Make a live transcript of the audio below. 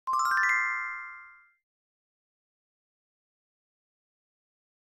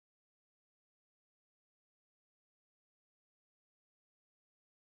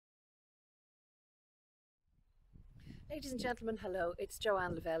Ladies and gentlemen, hello, it's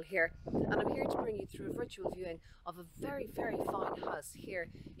Joanne Lavelle here, and I'm here to bring you through a virtual viewing of a very, very fine house here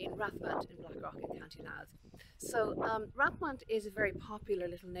in Rathmount in Blackrock in County Louth. So Rathmount is a very popular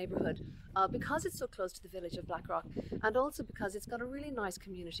little neighbourhood because it's so close to the village of Blackrock, and also because it's got a really nice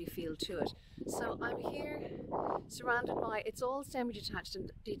community feel to it. So I'm here surrounded by, it's all semi-detached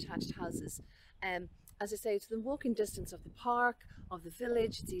and detached houses. As I say, it's within walking distance of the park, of the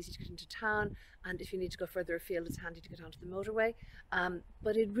village. It's easy to get into town, and if you need to go further afield, it's handy to get onto the motorway.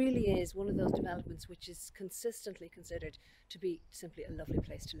 But it really is one of those developments which is consistently considered to be simply a lovely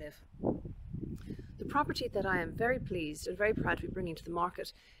place to live. The property that I am very pleased and very proud to be bringing to the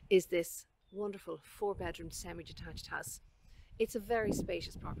market is this wonderful 4-bedroom semi-detached house. It's a very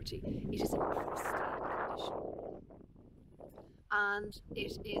spacious property. It is in pristine condition, and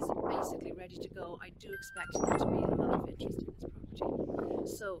it is basically ready to go. I do expect there to be a lot of interest in this property.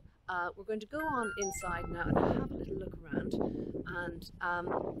 So we're going to go on inside now and have a little look around, and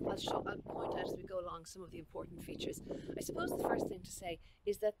I'll point out as we go along some of the important features. I suppose the first thing to say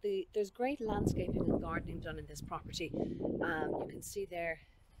is that there's great landscaping and gardening done in this property. You can see there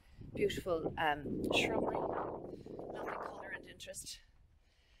beautiful shrubbery, lovely colour and interest.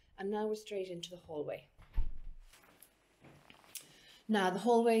 And now we're straight into the hallway. Now the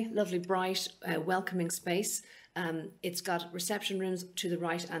hallway, lovely bright, welcoming space. It's got reception rooms to the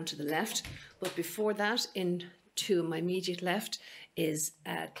right and to the left, but before that, to my immediate left, is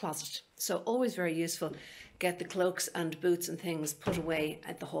a closet. So always very useful. Get the cloaks and boots and things put away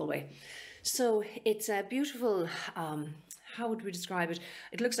at the hallway. So it's a beautiful, how would we describe it?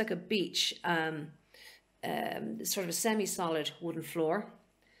 It looks like a beach, sort of a semi-solid wooden floor.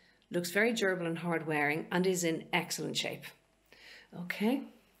 Looks very durable and hard wearing and is in excellent shape. Okay,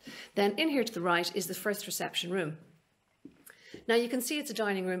 then in here to the right is the first reception room. Now you can see it's a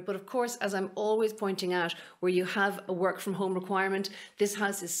dining room, but of course, as I'm always pointing out, where you have a work from home requirement, this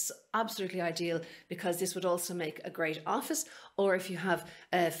house is absolutely ideal because this would also make a great office, or if you have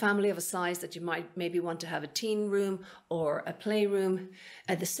a family of a size that you might maybe want to have a teen room or a playroom,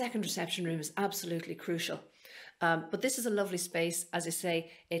 the second reception room is absolutely crucial. But this is a lovely space. As I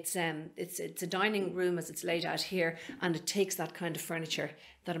say, it's a dining room as it's laid out here, and it takes that kind of furniture,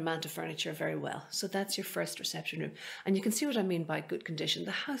 that amount of furniture very well. So that's your first reception room. And you can see what I mean by good condition. The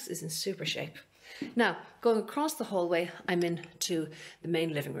house is in super shape. Now, going across the hallway, I'm into the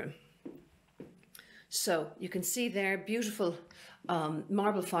main living room. So you can see there, beautiful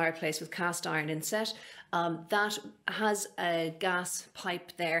marble fireplace with cast iron inset. That has a gas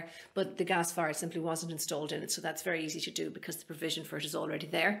pipe there, but the gas fire simply wasn't installed in it, so that's very easy to do because the provision for it is already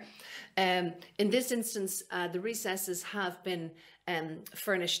there. In this instance, the recesses have been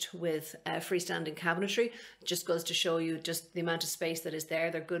furnished with freestanding cabinetry. It just goes to show you just the amount of space that is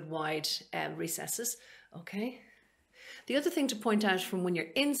there. They're good wide recesses. Okay. The other thing to point out from when you're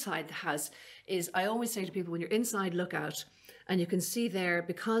inside the house is, I always say to people, when you're inside, look out. And you can see there,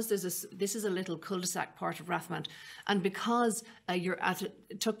 because this is a little cul-de-sac part of Rathmount, and because you're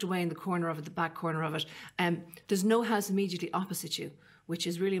tucked away in the corner of it, the back corner of it, there's no house immediately opposite you, which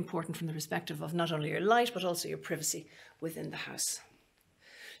is really important from the perspective of not only your light, but also your privacy within the house.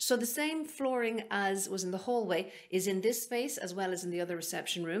 So the same flooring as was in the hallway is in this space, as well as in the other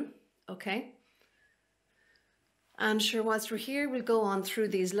reception room, okay? And sure, whilst we're here, we'll go on through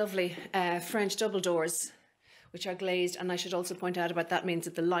these lovely French double doors, which are glazed. And I should also point out about that means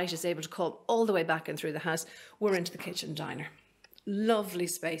that the light is able to come all the way back in through the house. We're into the kitchen diner. Lovely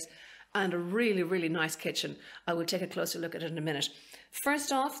space and a really, really nice kitchen. I will take a closer look at it in a minute.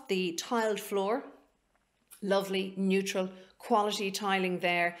 First off, the tiled floor, lovely, neutral, quality tiling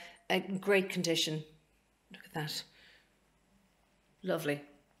there, great condition. Look at that. Lovely.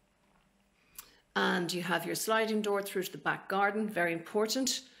 And you have your sliding door through to the back garden, very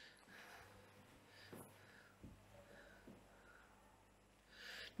important.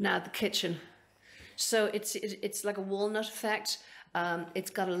 Now the kitchen. So it's like a walnut effect.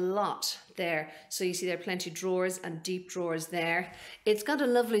 It's got a lot there. So you see there are plenty of drawers and deep drawers there. It's got a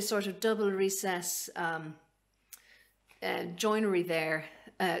lovely sort of double recess joinery there.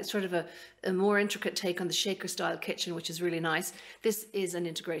 Sort of a more intricate take on the shaker style kitchen, which is really nice. This is an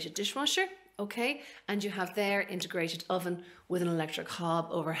integrated dishwasher. Okay, and you have there integrated oven with an electric hob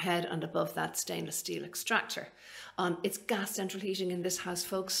overhead, and above that stainless steel extractor. It's gas central heating in this house,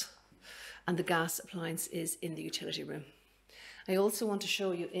 folks, and the gas appliance is in the utility room. I also want to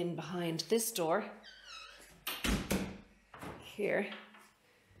show you in behind this door. Here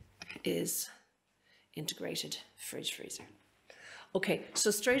is integrated fridge freezer. Okay, so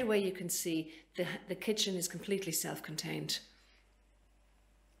straight away you can see the kitchen is completely self-contained.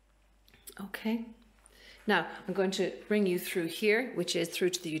 Okay, Now, I'm going to bring you through here, which is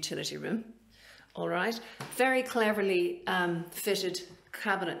through to the utility room. All right, very cleverly fitted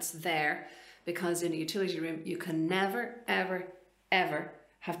cabinets there, because in a utility room, you can never, ever, ever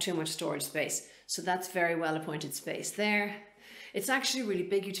have too much storage space. So that's very well appointed space there. It's actually a really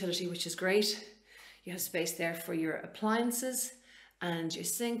big utility, which is great. You have space there for your appliances and your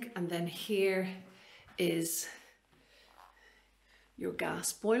sink. And then here is your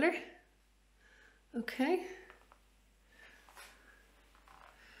gas boiler. Okay.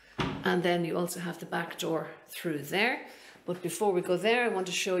 And then you also have the back door through there. But before we go there, I want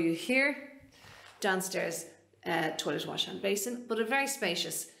to show you here, downstairs toilet, wash and basin, but a very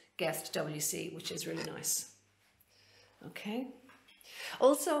spacious guest WC, which is really nice. Okay.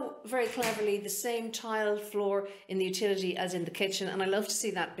 Also, very cleverly, the same tiled floor in the utility as in the kitchen. And I love to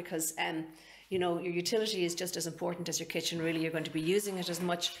see that because, you know, your utility is just as important as your kitchen, really. You're going to be using it as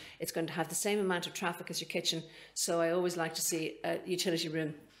much. It's going to have the same amount of traffic as your kitchen. So I always like to see a utility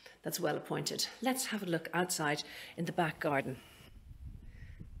room that's well appointed. Let's have a look outside in the back garden.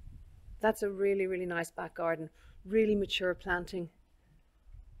 That's a really, really nice back garden. Really mature planting.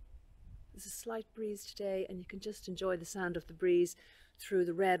 There's a slight breeze today and you can just enjoy the sound of the breeze through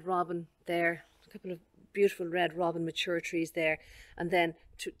the red robin there. A couple of beautiful red robin mature trees there. And then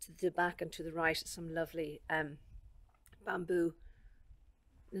to the back and to the right, some lovely bamboo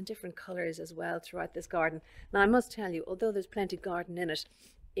in different colours as well throughout this garden. Now I must tell you, although there's plenty of garden in it,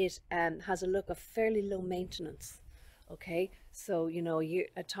 it has a look of fairly low maintenance. Okay, so you know,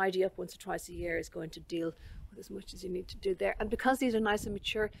 a tidy up once or twice a year is going to deal with as much as you need to do there. And because these are nice and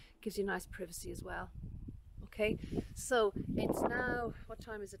mature, it gives you nice privacy as well. Okay, so it's now, what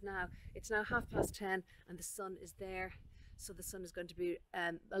time is it now? It's now 10:30 and the sun is there. So the sun is going to be,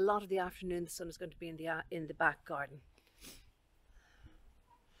 a lot of the afternoon, the sun is going to be in the back garden.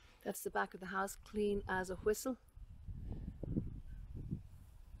 That's the back of the house, clean as a whistle.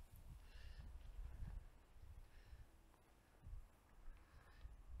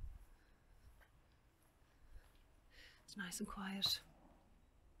 It's nice and quiet.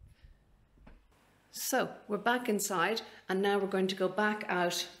 So we're back inside and now we're going to go back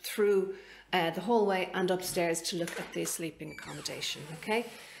out through the hallway and upstairs to look at the sleeping accommodation. Okay,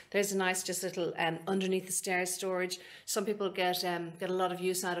 there's a nice just little underneath the stairs storage. Some people get a lot of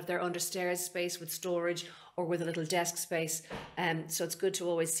use out of their understairs space with storage or with a little desk space. So it's good to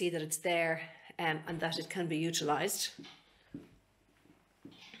always see that it's there and that it can be utilised.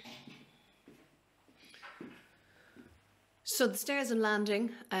 So the stairs and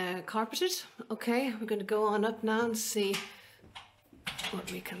landing carpeted. Okay, we're going to go on up now and see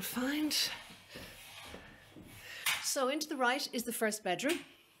what we can find. So into the right is the first bedroom.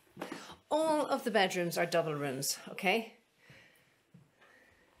 All of the bedrooms are double rooms, okay?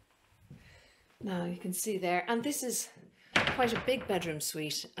 Now you can see there, and this is quite a big bedroom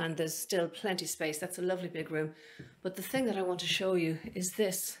suite and there's still plenty of space. That's a lovely big room. But the thing that I want to show you is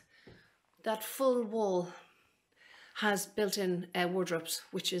this. That full wall has built-in wardrobes,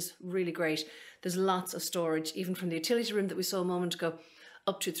 which is really great. There's lots of storage, even from the utility room that we saw a moment ago,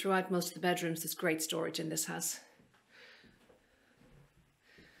 up to throughout most of the bedrooms. There's great storage in this house.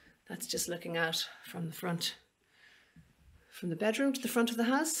 That's just looking out from the front, from the bedroom to the front of the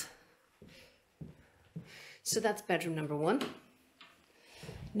house. So that's bedroom number one.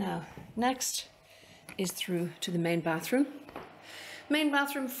 Now, next is through to the main bathroom. Main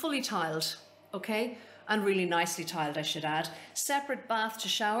bathroom fully tiled, okay? And really nicely tiled, I should add. Separate bath to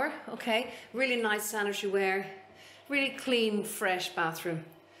shower, okay? Really nice sanitary ware. Really clean, fresh bathroom.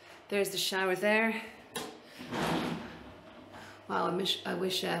 There's the shower there. Wow, I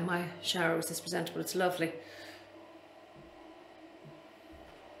wish my shower was this presentable. It's lovely.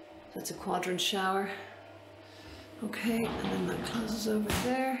 That's a quadrant shower. Okay, and then that closes over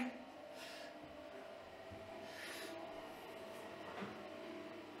there.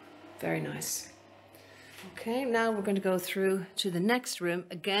 Very nice. Okay, now we're going to go through to the next room.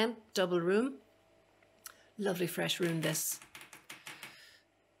 Again, double room. Lovely fresh room this.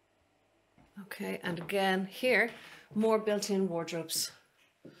 Okay, and again here, more built-in wardrobes.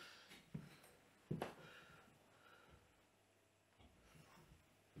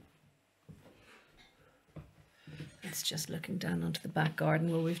 It's just looking down onto the back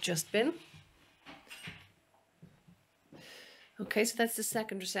garden where we've just been. Okay, so that's the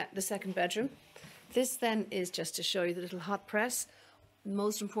second bedroom. This then is just to show you the little hot press.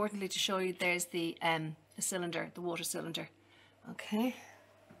 Most importantly, to show you there's the cylinder, the water cylinder. Okay.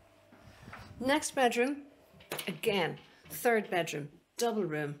 Next bedroom, again, third bedroom, double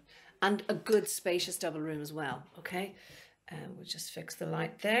room, and a good spacious double room as well. Okay. We'll just fix the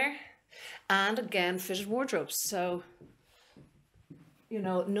light there. And again, fitted wardrobes. So, you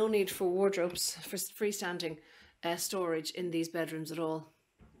know, no need for wardrobes, for freestanding storage in these bedrooms at all.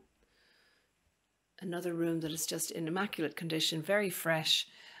 Another room that is just in immaculate condition, very fresh.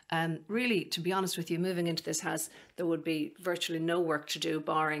 Really, to be honest with you, moving into this house, there would be virtually no work to do,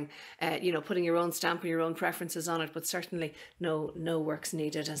 barring, you know, putting your own stamp or your own preferences on it, but certainly no work's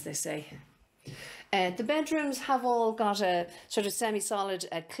needed, as they say. The bedrooms have all got a sort of semi-solid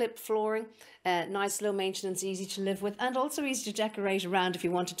clip flooring, nice low maintenance, easy to live with, and also easy to decorate around if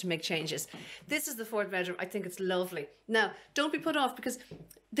you wanted to make changes. This is the fourth bedroom. I think it's lovely. Now, don't be put off because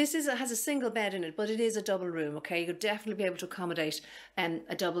this has a single bed in it, but it is a double room, okay? You'll definitely be able to accommodate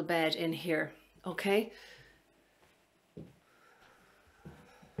a double bed in here, okay?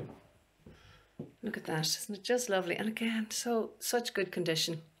 Look at that, isn't it just lovely? And again, such good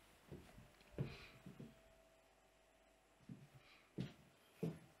condition.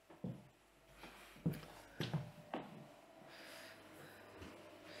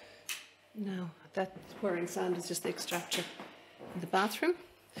 No, that whirring sound is just the extractor in the bathroom.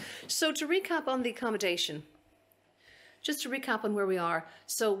 So to recap on the accommodation, just to recap on where we are.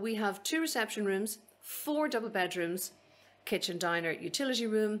 So we have 2 reception rooms, 4 double bedrooms, kitchen, diner, utility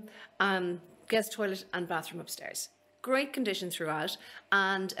room, guest toilet and bathroom upstairs. Great condition throughout,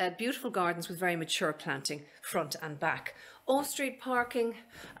 and beautiful gardens with very mature planting front and back. Off-street parking,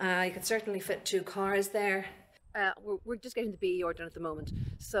 you could certainly fit 2 cars there. We're just getting the BER done at the moment,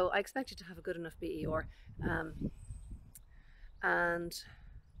 so I expect you to have a good enough BER. And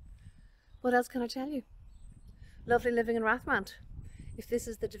what else can I tell you? Lovely living in Rathmount. If this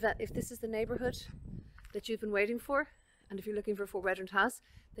is the neighbourhood that you've been waiting for, and if you're looking for a 4-bedroom house,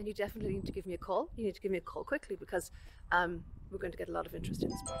 then you definitely need to give me a call. You need to give me a call quickly because we're going to get a lot of interest in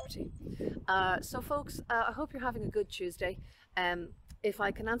this property. So folks, I hope you're having a good Tuesday. If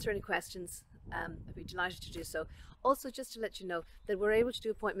I can answer any questions, I'd be delighted to do so. Also, just to let you know that we're able to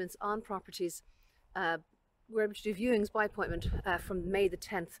do appointments on properties. We're able to do viewings by appointment from May the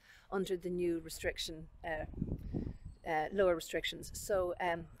 10th under the new restriction, lower restrictions. So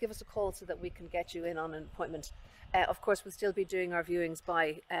give us a call so that we can get you in on an appointment. Of course, we'll still be doing our viewings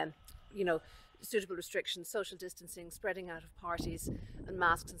by, you know, suitable restrictions, social distancing, spreading out of parties and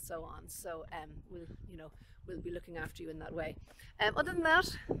masks and so on. So we'll be looking after you in that way. Other than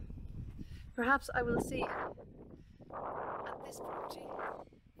that, perhaps I will see you at this property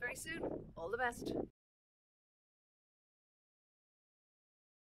very soon. All the best.